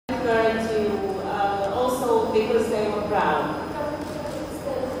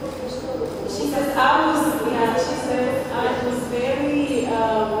She says, I was very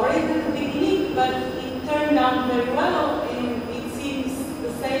worried at the beginning, but it turned out very well, and it seems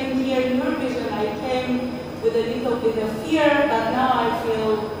the same here in Eurovision. I came with a little bit of fear, but now I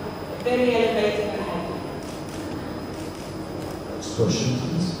feel very elevated and happy. Next question,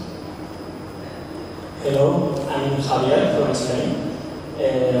 please. Hello, I'm Javier from Spain.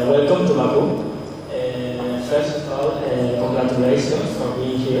 Welcome to Baku. First of all, congratulations for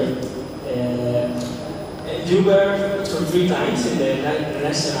being here. You were 3 times in the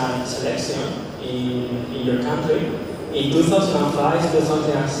national selection in your country, in 2005,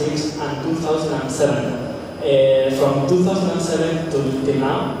 2006, and 2007. From 2007 till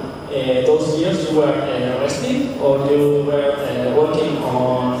now, those years you were resting or you were working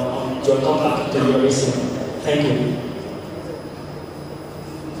on your comeback to Eurovision? Thank you.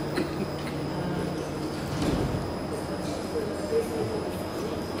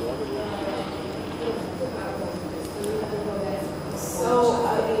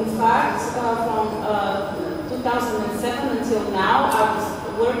 In fact, from 2007 until now, I was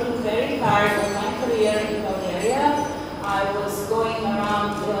working very hard on my career in Bulgaria. I was going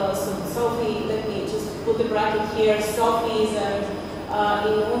around, so Sofi, let me just put a bracket here. Sofi is in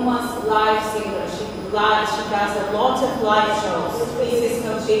Uma's live singer. She does a lot of live shows. This is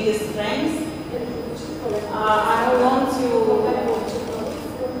her biggest strength. I don't want to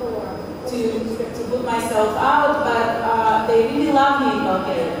put myself out, but they really love me in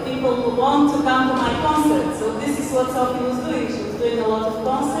Bulgaria. People who want to come to my concerts. So this is what Sofi was doing. She was doing a lot of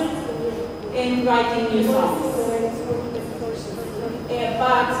concerts and writing new songs.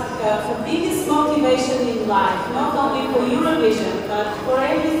 But the biggest motivation in life, not only for Eurovision, but for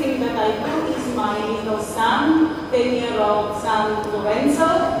everything that I do, is my little son, 10-year-old son Lorenzo,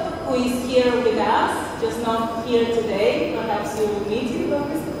 who is here with us, just not here today. Perhaps you will meet him.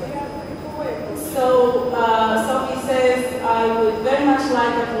 So Sofi says, I would very much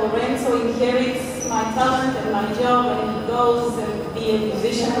like that Lorenzo inherits my talent and my job, and he goes and be a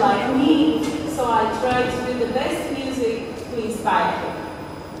musician like me. So I try to do the best music to inspire him.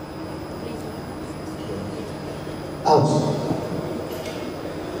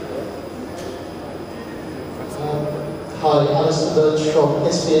 Hi, Alison Birch from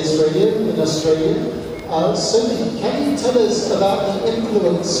SBS Radio in Australia. Sophie, can you tell us about the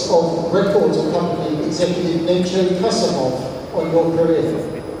influence of record company executive Necho Kasimov on your career?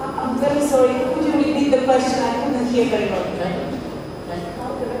 I'm very sorry, could you repeat the question? I couldn't hear very well.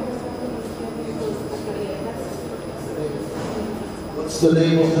 What's the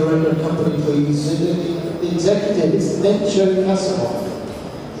name of the record company, please? The executive is Necho Kasimov.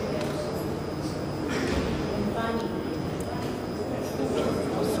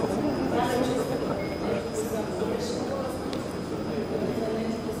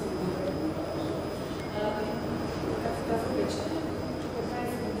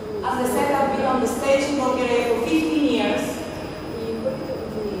 As I said, I've been on the stage in Bulgaria for 15 years.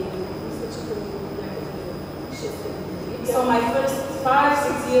 So my first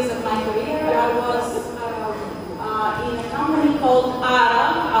 5-6 years of my career, I was in a company called ARA,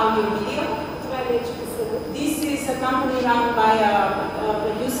 Audio Video. This is a company run by a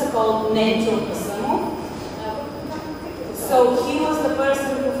producer called Necho Kasimov. So he was the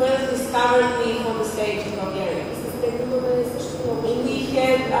person who first discovered me for the stage in Bulgaria. We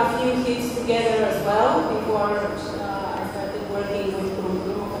had a few hits together as well before I started working with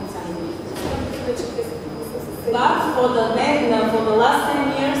Brumov and Sandy. But for the last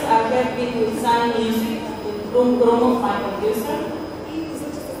 10 years, I have been with Sun Music, with Brumov, my producer.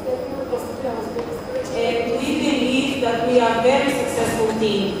 And we believe that we are a very successful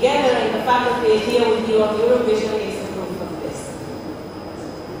team together, and the fact that we are here with you on Eurovision is a proof of this.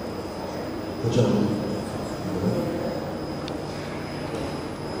 Good job.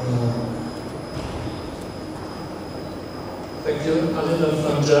 Thank you. Alina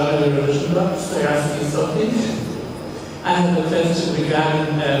from German Eurovision Box. I ask you something. I have a question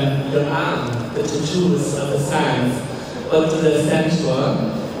regarding your arm, the tattoos of the signs. What do they stand for?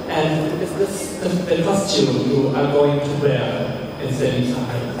 And is this the costume you are going to wear in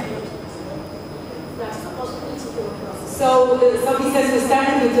semi-final? So Sofi says we're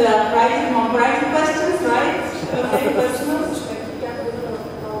starting with more private questions, right? Okay, personal.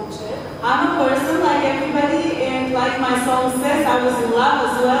 I'm a person like everybody, and like my song says, I was in love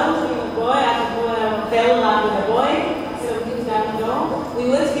as well with a boy. I fell in love with a boy, so good time ago. We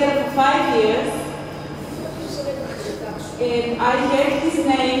were together for 5 years, and I had his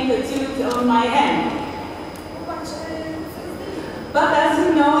name tattooed on my hand. But as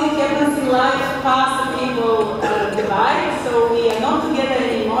you know, it happens in life, paths and people divide, so we are not together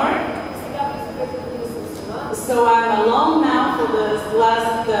anymore. So I'm alone now for the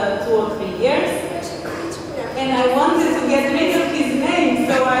last 2 or 3 years. And I wanted to get rid of his name,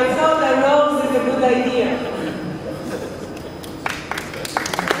 so I thought a rose is a good idea.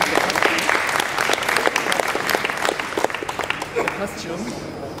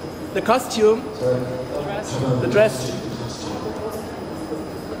 The costume, the dress.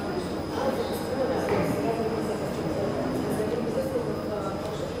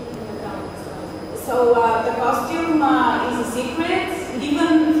 So the costume is a secret,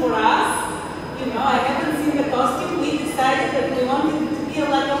 even for us. You know, I haven't seen the costume. We decided that we wanted it to be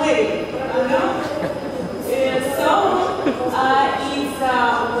like a wedding. You know? So it's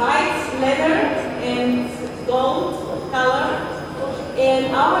white leather and gold color.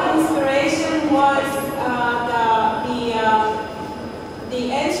 And our inspiration was the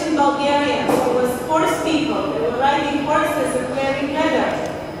ancient Bulgarians. It was horse people. They were riding horses and wearing leather.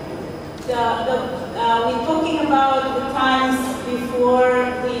 We're talking about the times before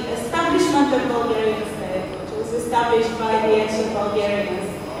the establishment of Bulgarian state, which was established by the ancient Bulgarians.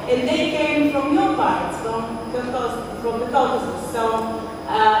 And they came from your parts, from the Caucasus. So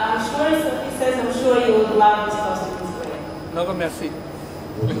I'm sure, Sophie says, I'm sure you would love this costume. Много merci.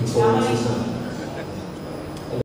 Looking forward to that.